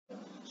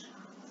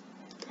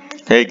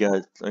Hey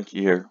guys, Slinky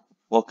here.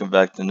 Welcome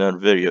back to another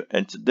video,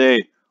 and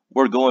today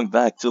we're going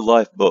back to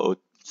Lifeboat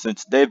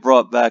since they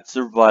brought back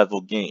survival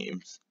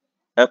games,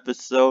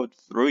 episode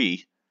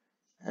 3.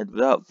 And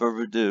without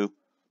further ado,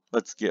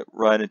 let's get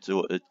right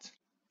into it.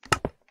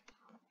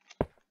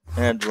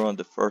 And we're on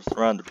the first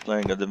round of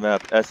playing on the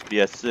map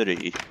SBS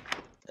City,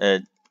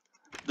 and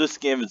this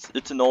game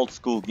it's an old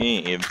school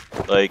game.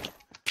 Like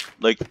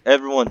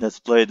everyone has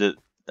played it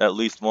at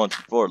least once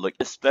before.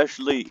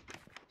 Especially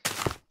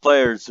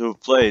players who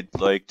played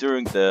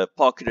during the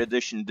Pocket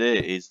Edition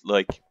days,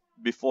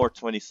 before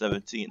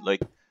 2017,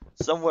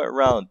 somewhere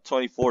around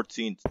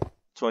 2014,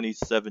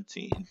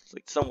 2017,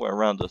 somewhere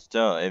around those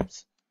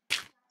times.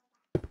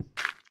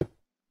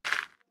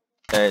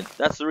 And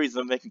that's the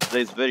reason I'm making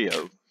today's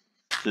video,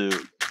 to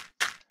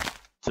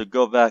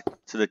go back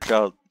to the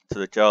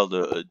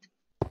childhood.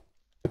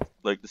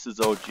 This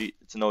is OG.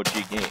 It's an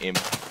OG game.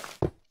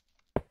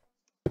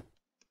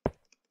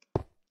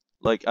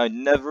 I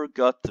never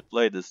got to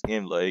play this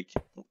game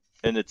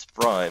in its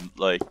prime,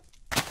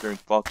 during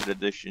Pocket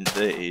Edition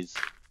days.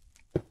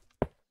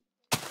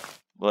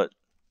 But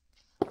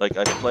I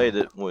played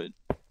it when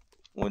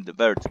the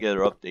Better Together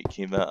update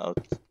came out.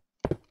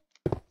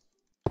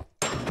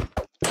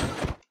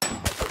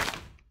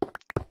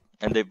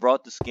 And they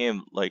brought this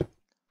game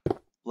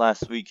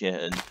last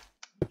weekend.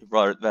 They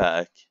brought it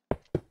back.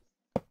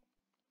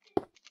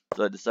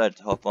 So I decided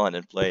to hop on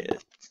and play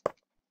it.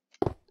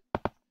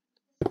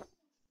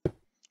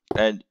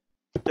 And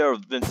there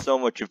have been so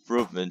much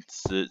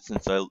improvements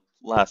since I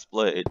last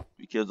played,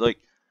 because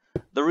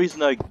the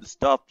reason I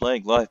stopped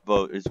playing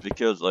Lifeboat is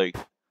because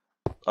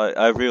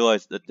I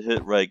realized that the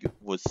hit reg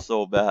was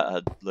so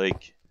bad. The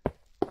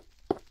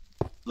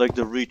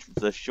reach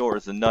was as short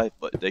as a knife,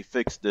 but they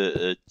fixed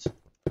it.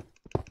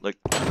 The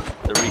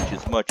reach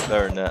is much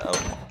better now.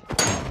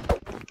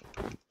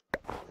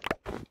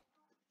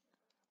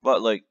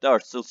 But there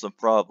are still some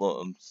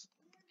problems.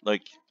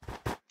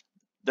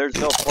 There's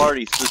no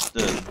party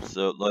system,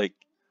 so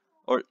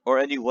or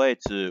any way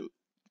to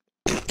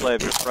play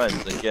with your friends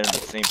and get in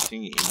the same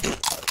team.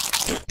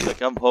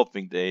 I'm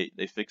hoping they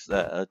fix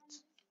that.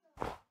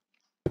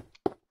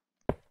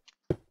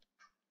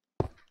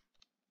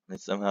 They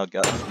somehow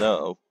got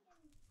snow.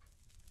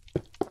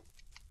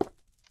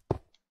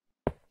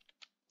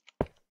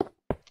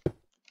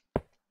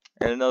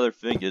 And another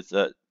thing is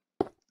that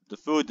the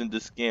food in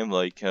this game,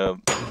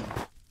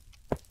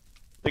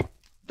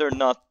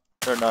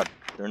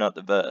 they're not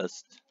the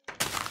best.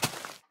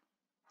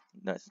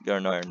 Nice, got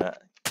an iron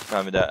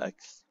diamond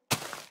axe.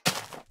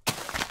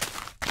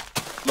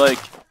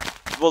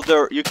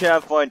 Well, you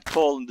can't find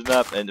coal in the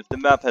map, and if the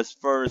map has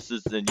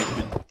furnaces, then you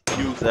could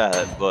use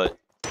that. But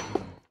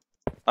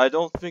I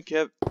don't think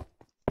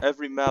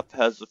every map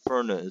has a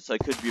furnace. I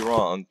could be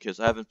wrong, because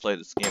I haven't played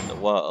this game in a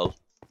while.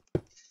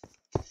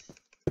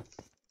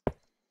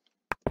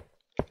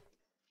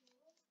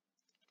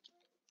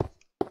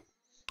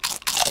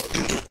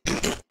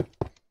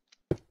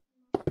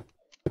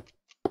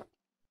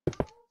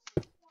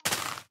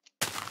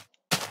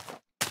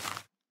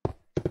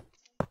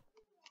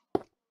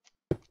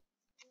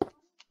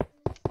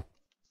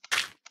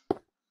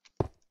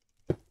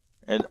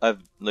 And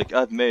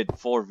I've made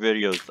 4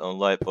 videos on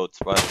Lifeboat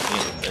survival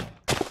games, and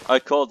I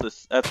called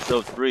this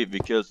episode 3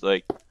 because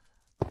the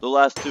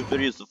last 2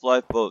 videos of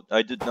Lifeboat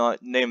I did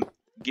not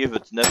give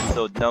it an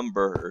episode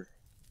number.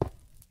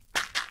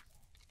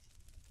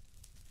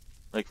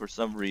 For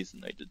some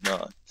reason I did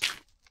not.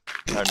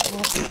 I don't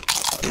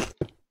know.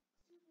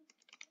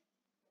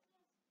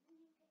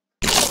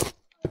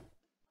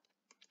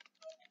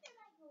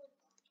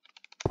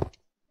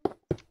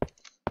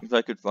 If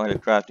I could find a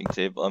crafting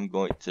table, I'm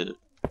going to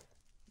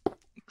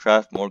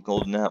craft more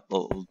golden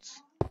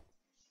apples.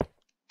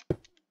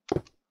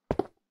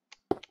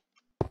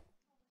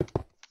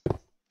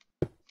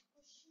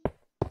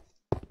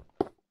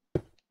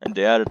 And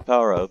they added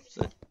power-ups,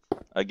 and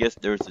I guess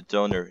there's a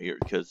donor here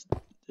because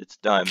it's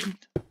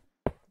diamond.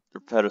 Their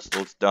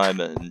pedestal's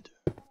diamond.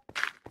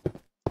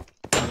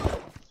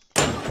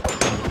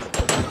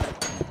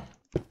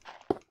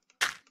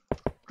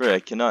 Great, I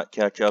cannot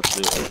catch up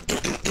to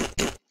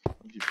it.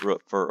 You threw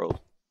up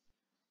pearl.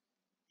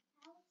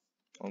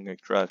 I'm gonna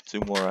craft 2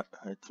 more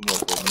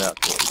golden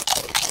apples.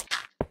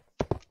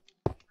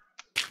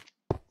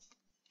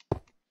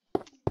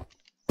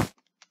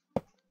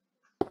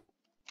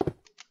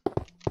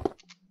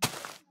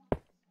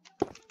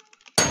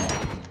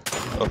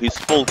 Oh, he's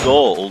full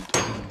gold.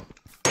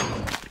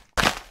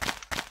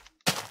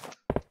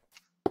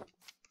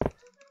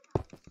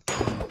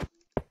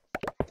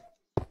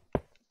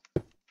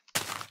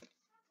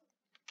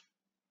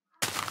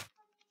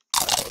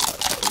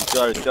 He's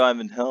got a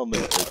diamond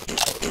helmet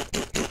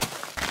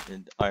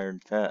and iron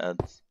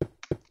pads.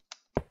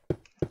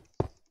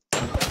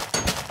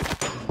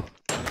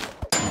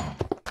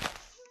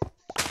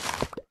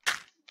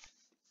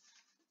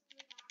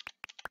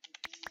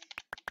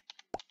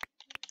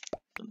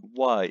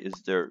 Why is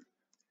there...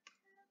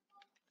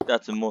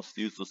 That's the most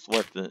useless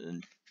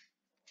weapon.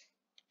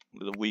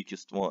 The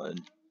weakest one.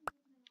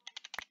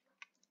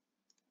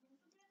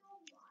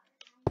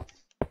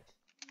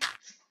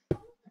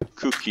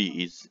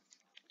 cookies.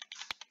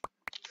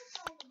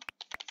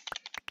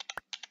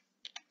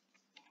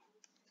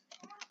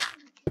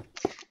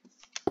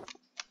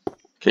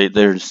 Okay,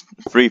 there's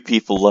 3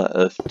 people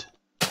left.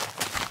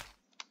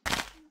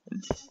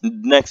 The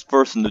next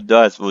person who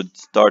dies would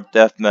start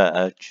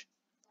deathmatch.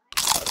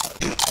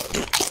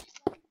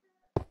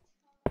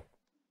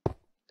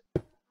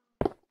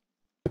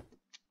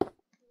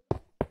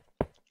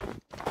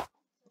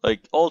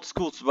 Like, old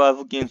school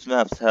survival games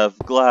maps have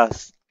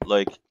glass,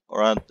 like,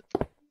 around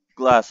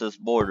glass as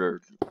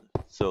border.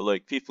 So,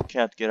 like, people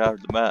can't get out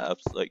of the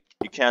maps. Like,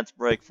 you can't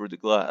break through the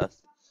glass.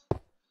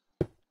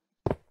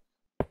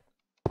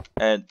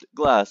 And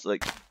glass,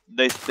 like,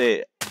 they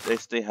stay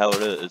how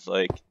it is,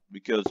 like,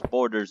 because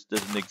borders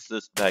didn't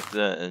exist back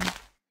then.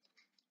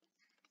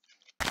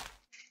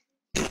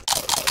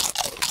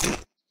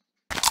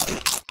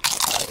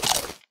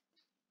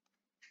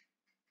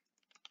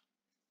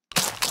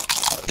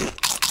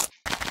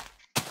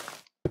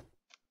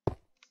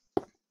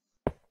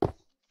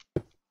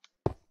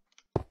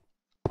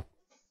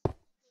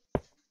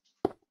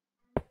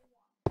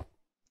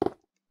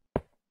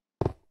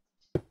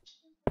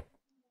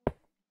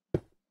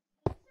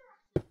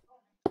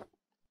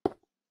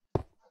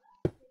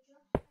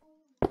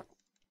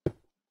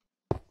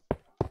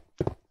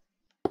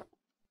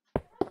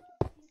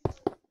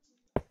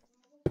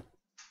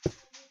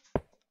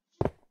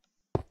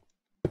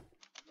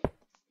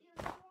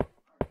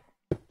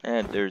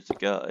 And there's a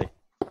guy.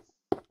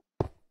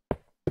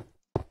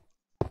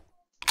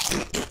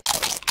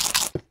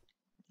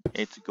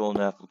 It's a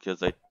golden apple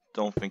because I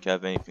don't think I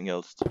have anything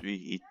else to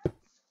eat.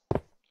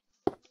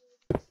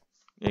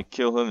 Yeah,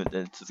 kill him and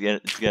then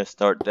it's gonna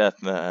start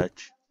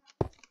deathmatch.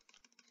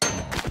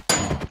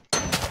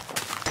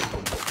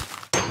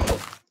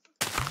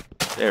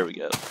 There we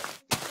go.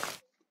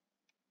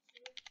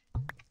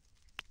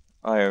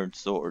 Iron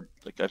sword.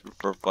 Like, I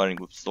prefer fighting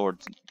with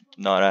swords,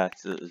 not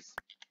axes.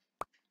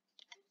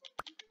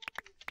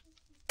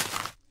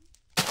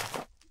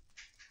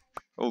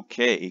 Oh,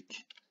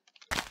 cake.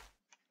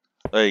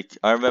 Like,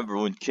 I remember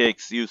when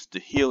cakes used to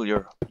heal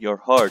your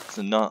hearts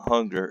and not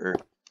hunger.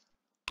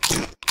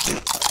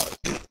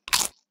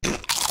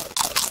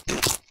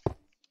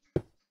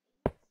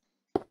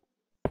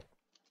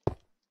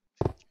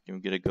 I'm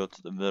gonna go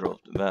to the middle of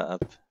the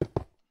map.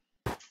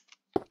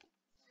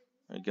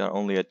 I got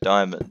only a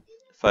diamond.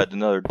 If I had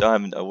another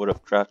diamond, I would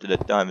have crafted a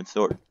diamond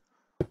sword.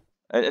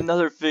 And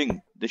another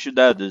thing they should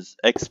add is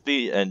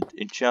XP and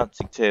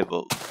enchanting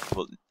table.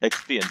 Well,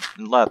 XP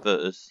and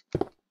lapis.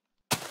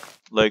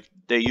 Like,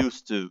 they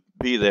used to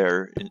be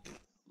there,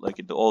 like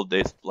in the old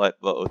days of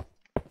Lifeboat.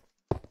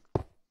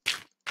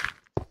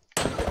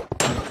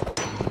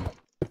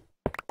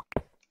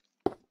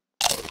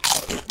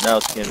 Now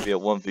it's gonna be a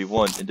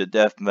 1v1 in the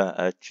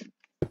deathmatch.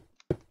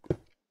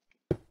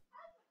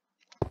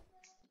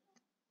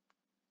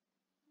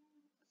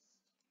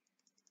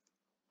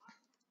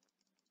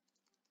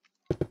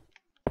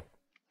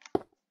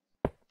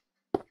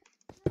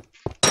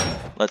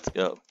 Let's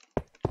go.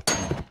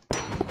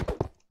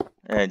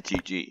 And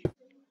GG.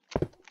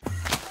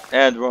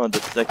 And we're on the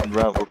second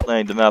round. We're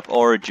playing the map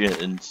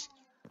Origins.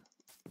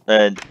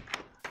 And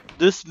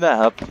this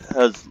map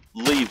has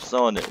leaves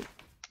on it.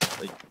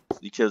 Like,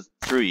 because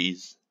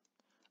trees.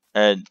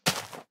 And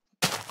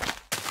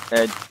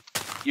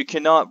you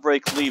cannot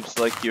break leaves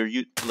like you're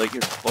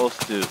supposed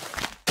to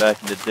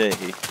back in the day.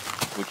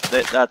 Which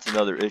that's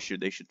another issue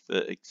they should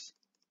fix.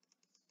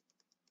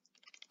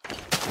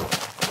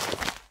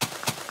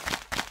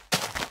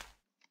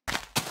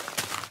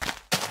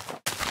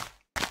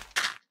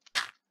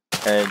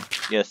 And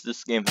yes,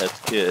 this game has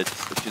kids,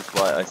 which is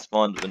why I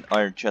spawned with an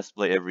iron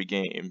chestplate every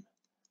game.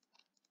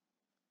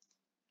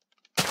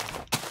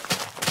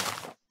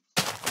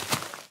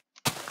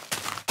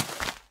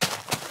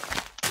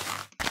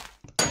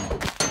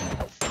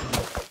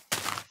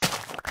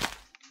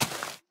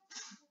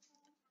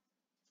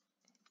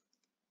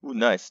 Ooh,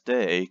 nice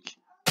steak.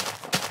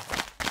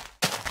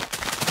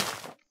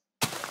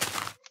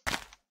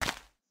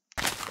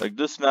 Like,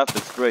 this map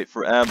is great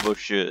for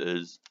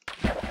ambushes.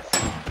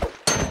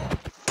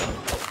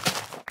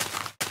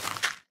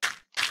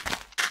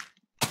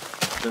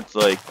 Since,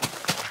 like,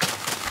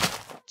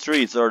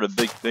 trees are the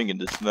big thing in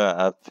this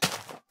map.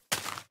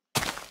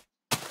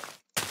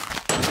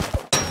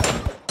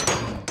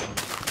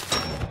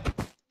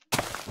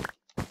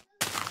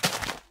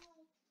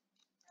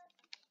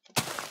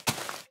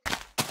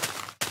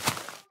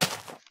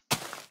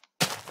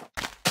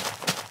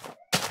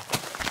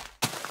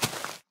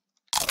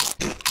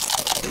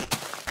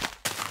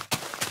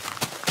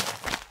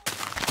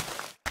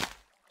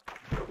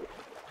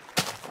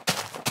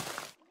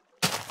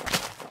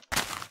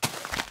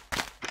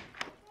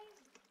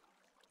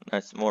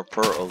 Nice, more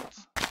pearls.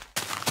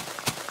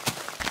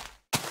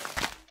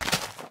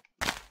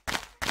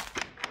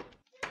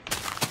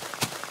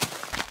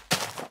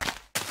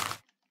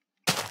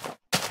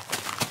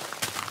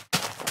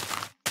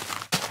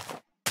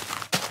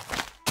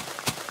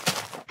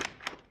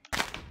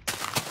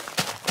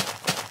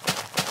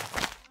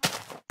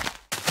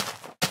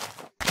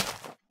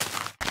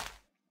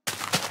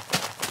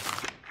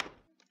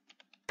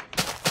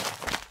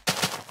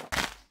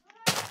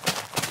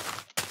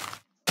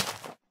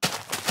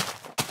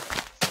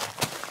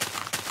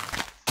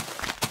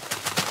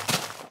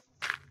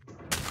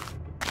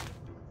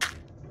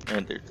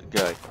 And there's a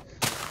guy.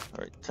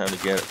 Alright, time to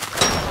get it.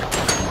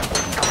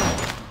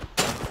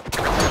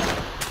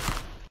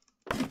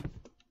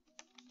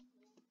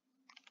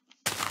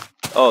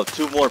 Oh,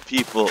 2 more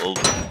people.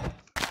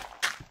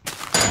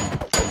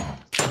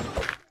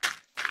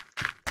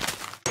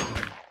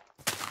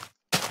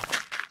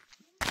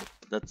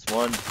 That's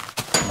 1.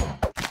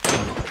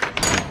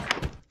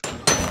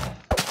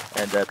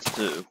 And that's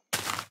 2.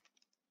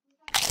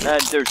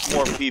 And there's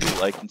more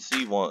people. I can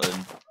see 1.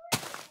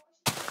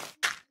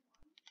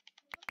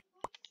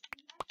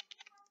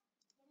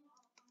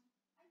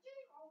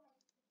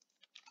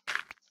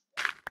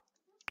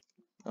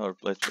 I'll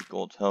replace my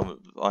gold helmet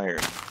with iron.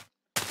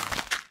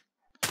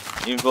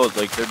 Even though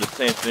like they're the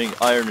same thing,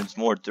 iron is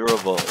more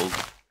durable.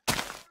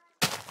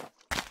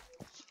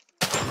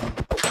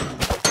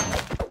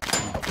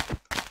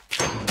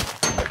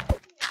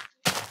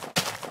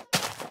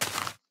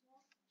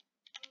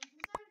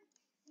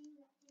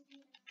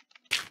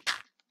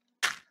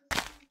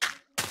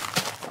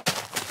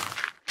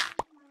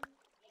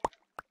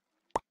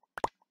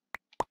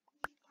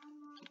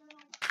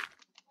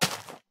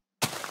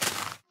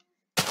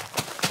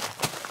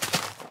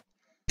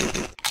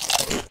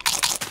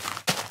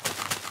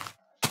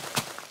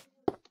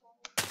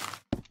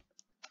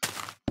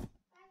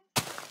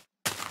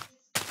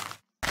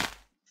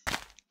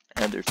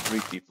 And there's 3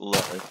 people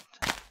left.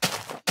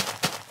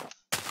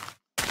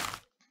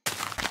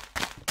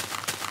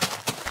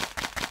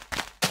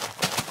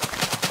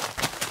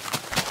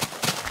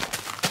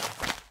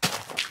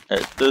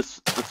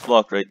 This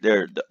block right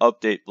there, the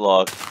update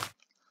block,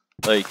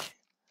 like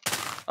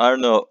I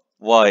don't know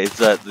why is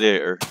that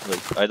there.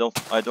 Like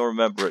I don't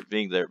remember it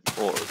being there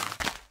before.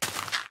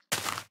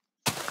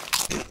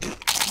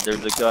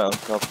 There's a guy on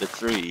top of the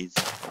trees.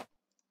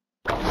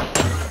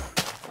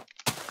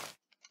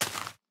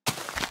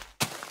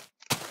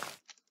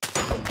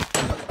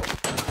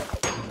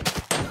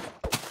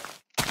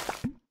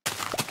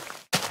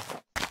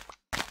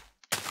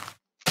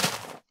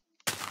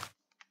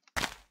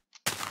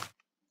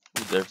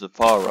 There's a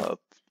power up.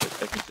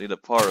 I can see the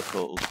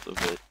particles of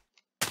it.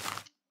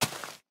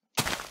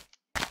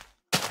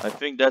 I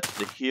think that's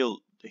the heal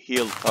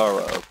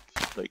power up.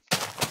 Like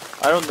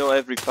I don't know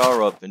every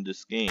power up in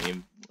this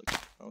game. Like,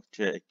 I'll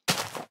check.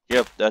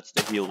 Yep, that's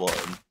the heal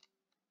one.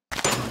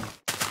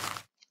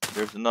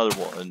 There's another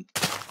one.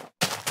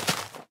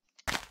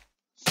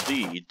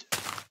 Speed.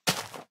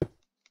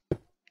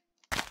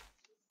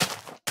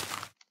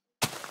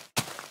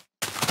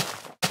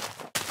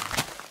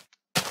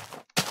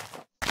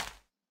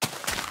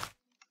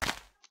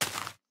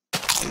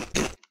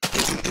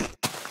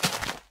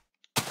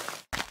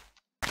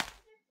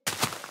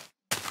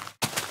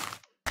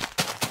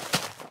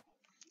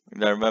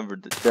 And I remember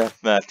the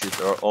death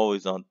matches are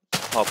always on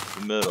top of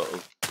the middle.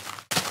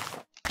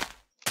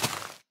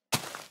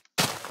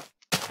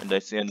 And I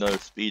see another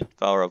speed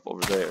power up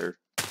over there.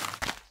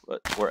 But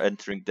we're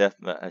entering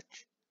deathmatch.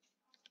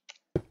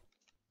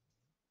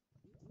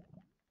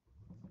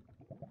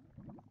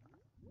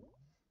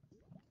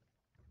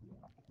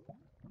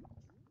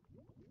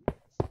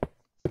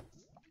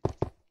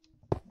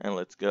 And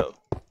let's go.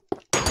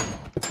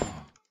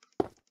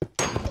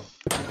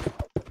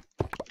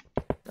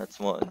 That's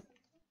 1.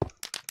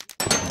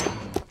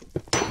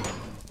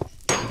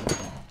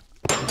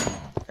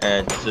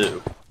 And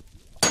 2.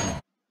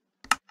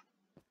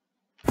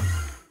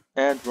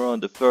 And we're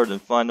on the 3rd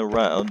and final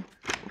round.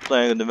 We're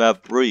playing on the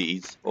map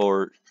Breeze,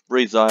 or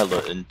Breeze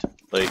Island,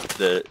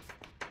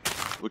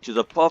 which is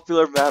a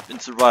popular map in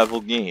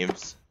survival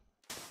games.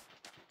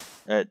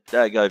 And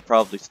that guy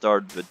probably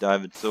started with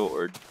Diamond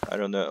Sword. I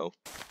don't know.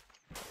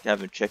 I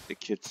haven't checked the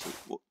kit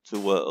too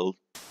well.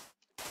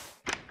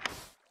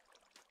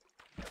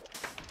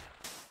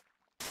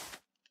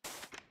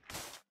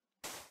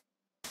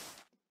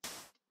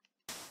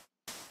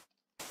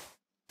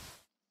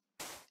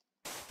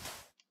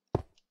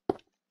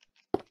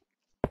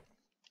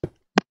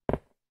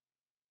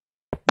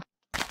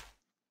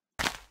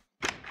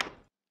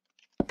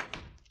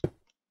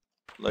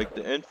 Like,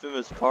 the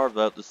infamous part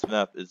about this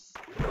map is,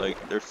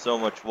 like, there's so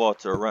much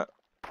water around.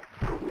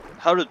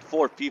 How did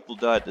 4 people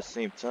die at the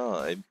same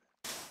time?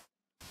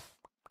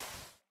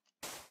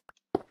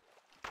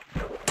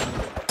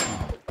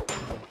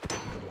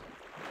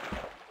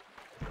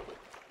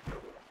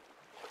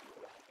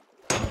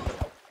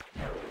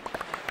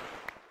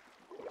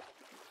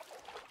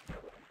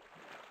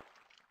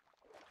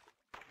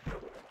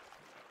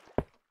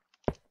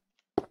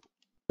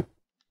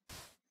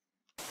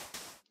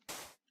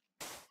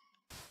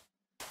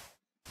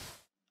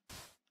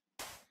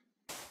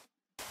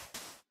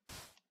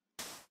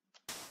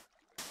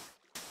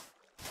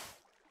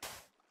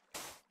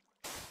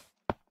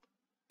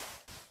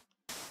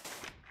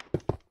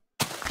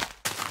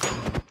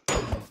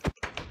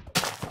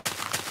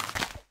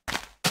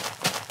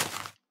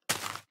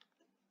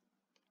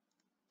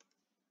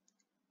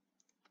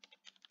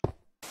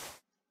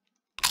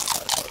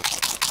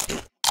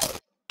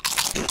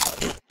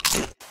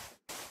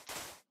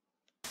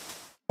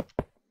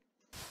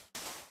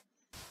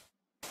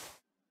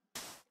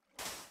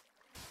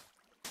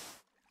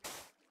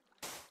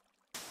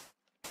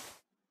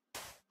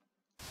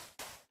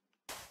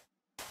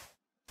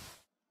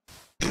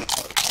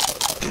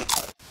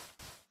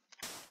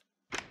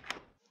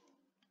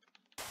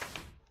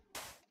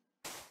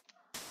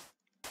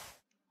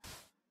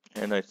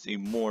 And I see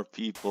more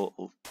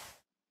people.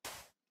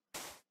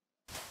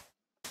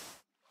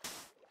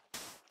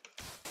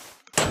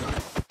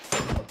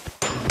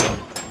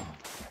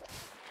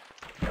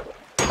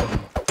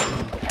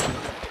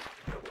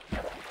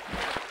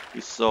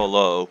 He's so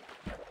low.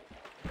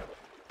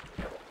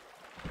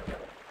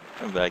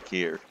 Come back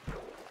here.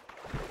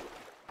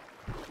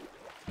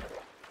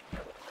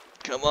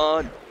 Come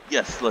on!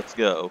 Yes, let's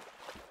go.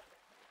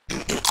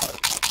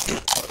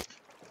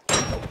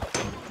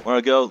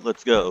 Wanna go?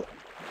 Let's go.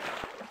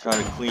 I'm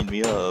trying to clean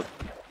me up.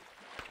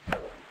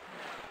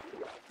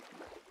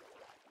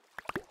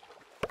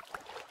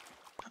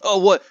 Oh,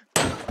 what?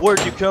 Where'd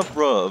you come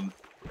from?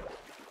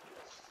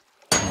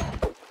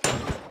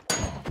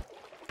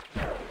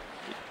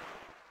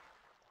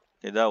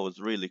 Okay, that was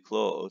really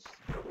close.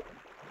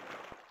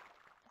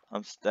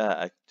 I'm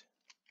stacked.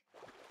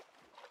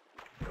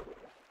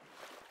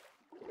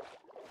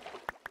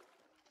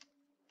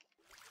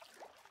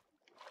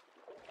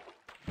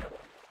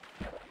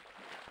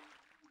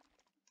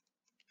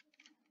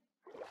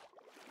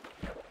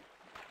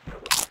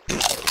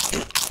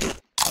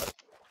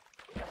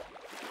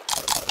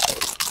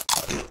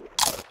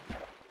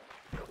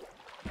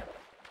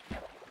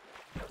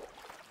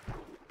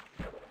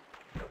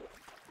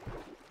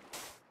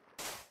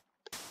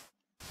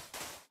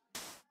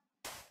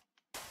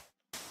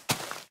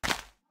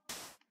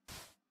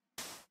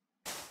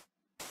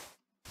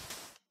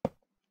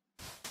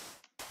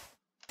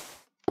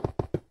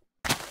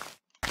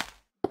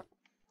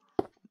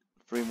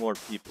 Three more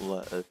people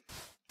left.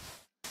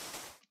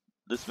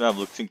 This map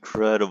looks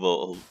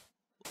incredible.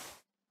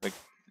 Like,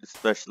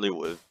 especially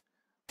with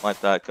my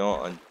back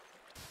on.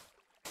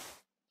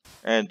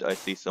 And I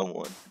see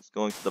someone. It's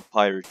going to the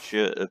pirate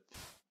ship.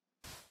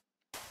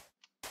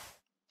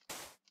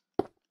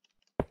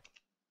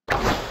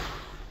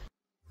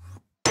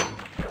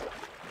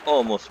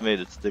 Almost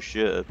made it to the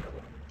ship.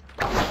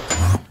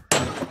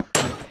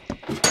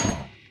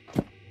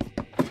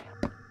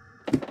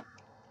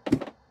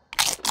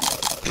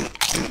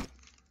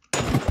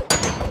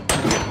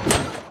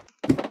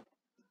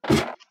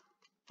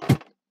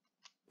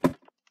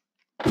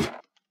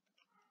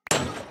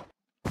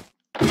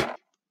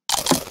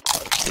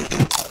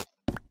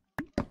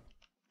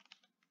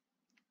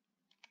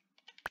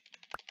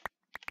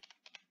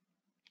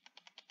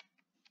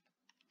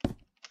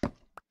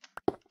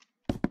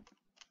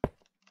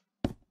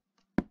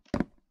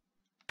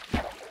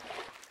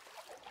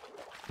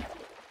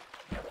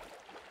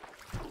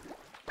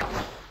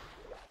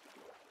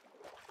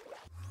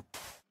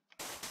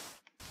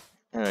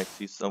 And I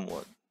see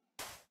someone.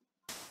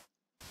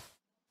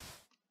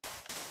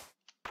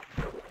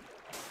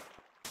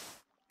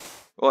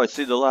 Oh, I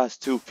see the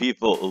last two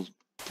people.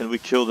 Can we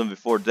kill them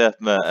before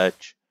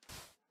deathmatch?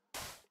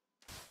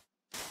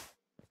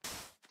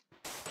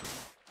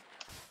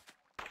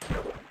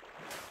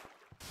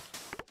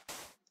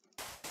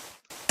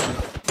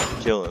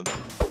 Kill him.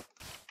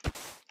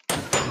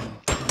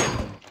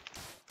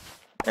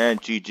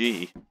 And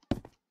GG.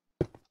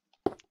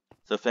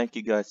 So thank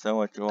you guys so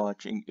much for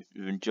watching. If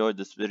you've enjoyed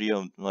this video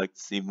and would like to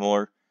see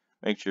more,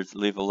 make sure to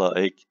leave a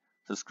like,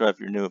 subscribe if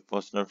you're new, and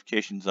post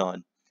notifications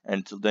on. And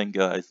until then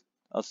guys,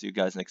 I'll see you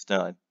guys next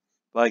time.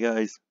 Bye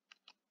guys.